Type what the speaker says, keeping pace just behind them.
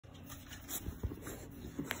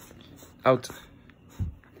Out.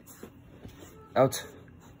 Out.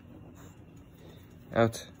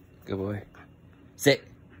 Out. Good boy. Sit.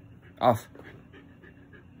 Off.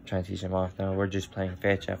 Trying to teach him off now. We're just playing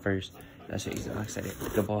fetch at first. That's what he's excited.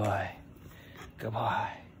 Good boy. Good boy.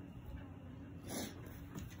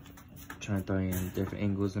 Trying to throw you in different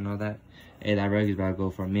angles and all that. Hey, that rug is about to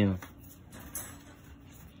go for a meal.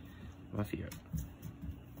 My feet up.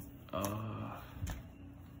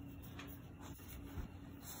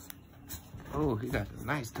 Oh, he got a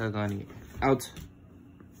nice tug on you. Out.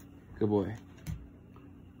 Good boy.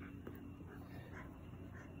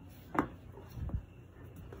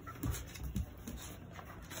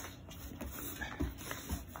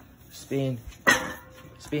 Spin.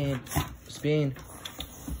 Spin. Spin.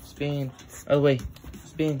 Spin. Other way.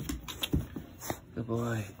 Spin. Good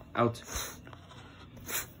boy. Out.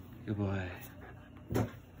 Good boy.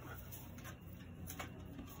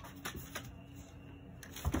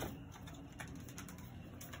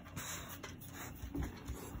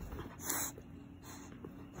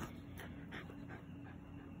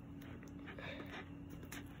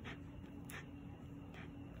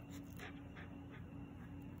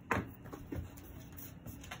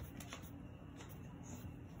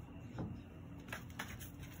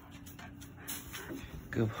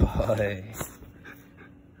 Good boy.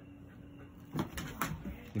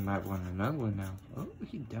 He might want another one now. Oh,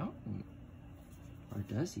 he don't. Or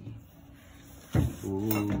does he?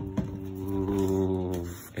 Ooh.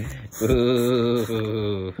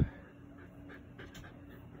 Ooh.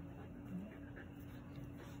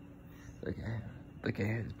 Look at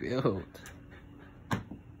his build.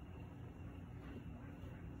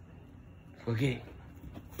 Okay.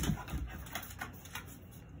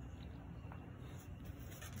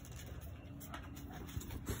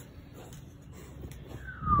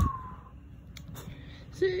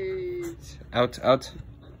 Out, out.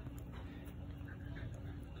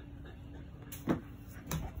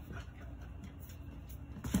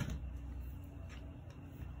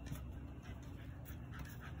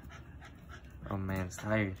 Oh, man's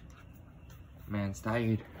tired. Man's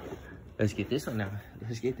tired. Let's get this one now.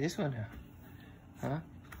 Let's get this one now. Huh?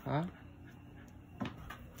 Huh?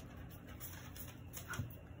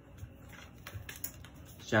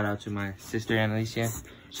 Shout out to my sister, Annalicia.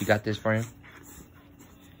 She got this for him.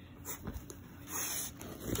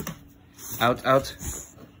 Out, out,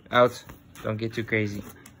 out. Don't get too crazy.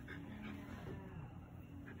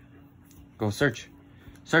 Go search.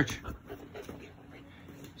 Search.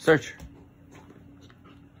 Search.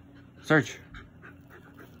 Search.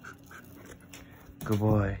 Good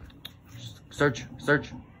boy. Search,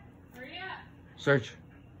 search. Search.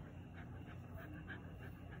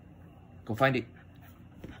 Go find it.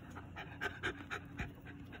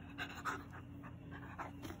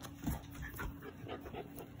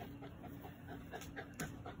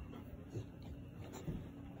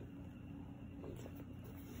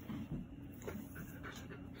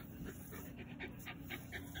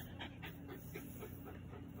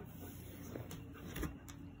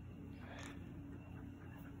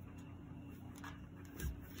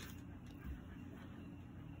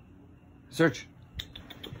 Search.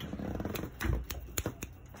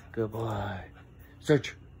 Good boy.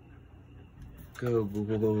 Search. Good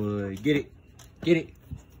boy. Get it. Get it.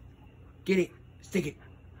 Get it. Stick it.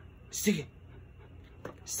 Stick it.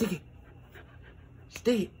 Stick it.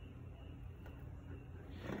 Stick it.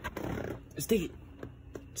 Stick it.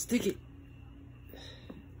 Stick it.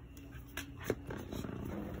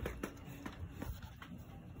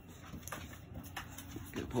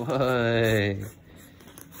 Good boy.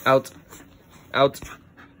 Out. Out.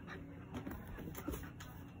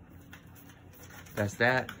 That's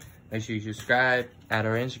that. Make sure you subscribe at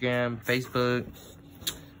our Instagram, Facebook.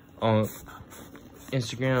 On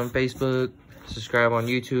Instagram, Facebook. Subscribe on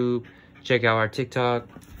YouTube. Check out our TikTok.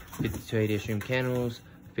 5280 Extreme Kennels.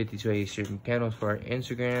 5280 Extreme Kennels for our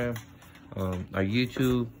Instagram. Our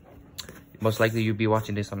YouTube. Most likely you'll be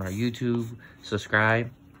watching this on our YouTube. Subscribe.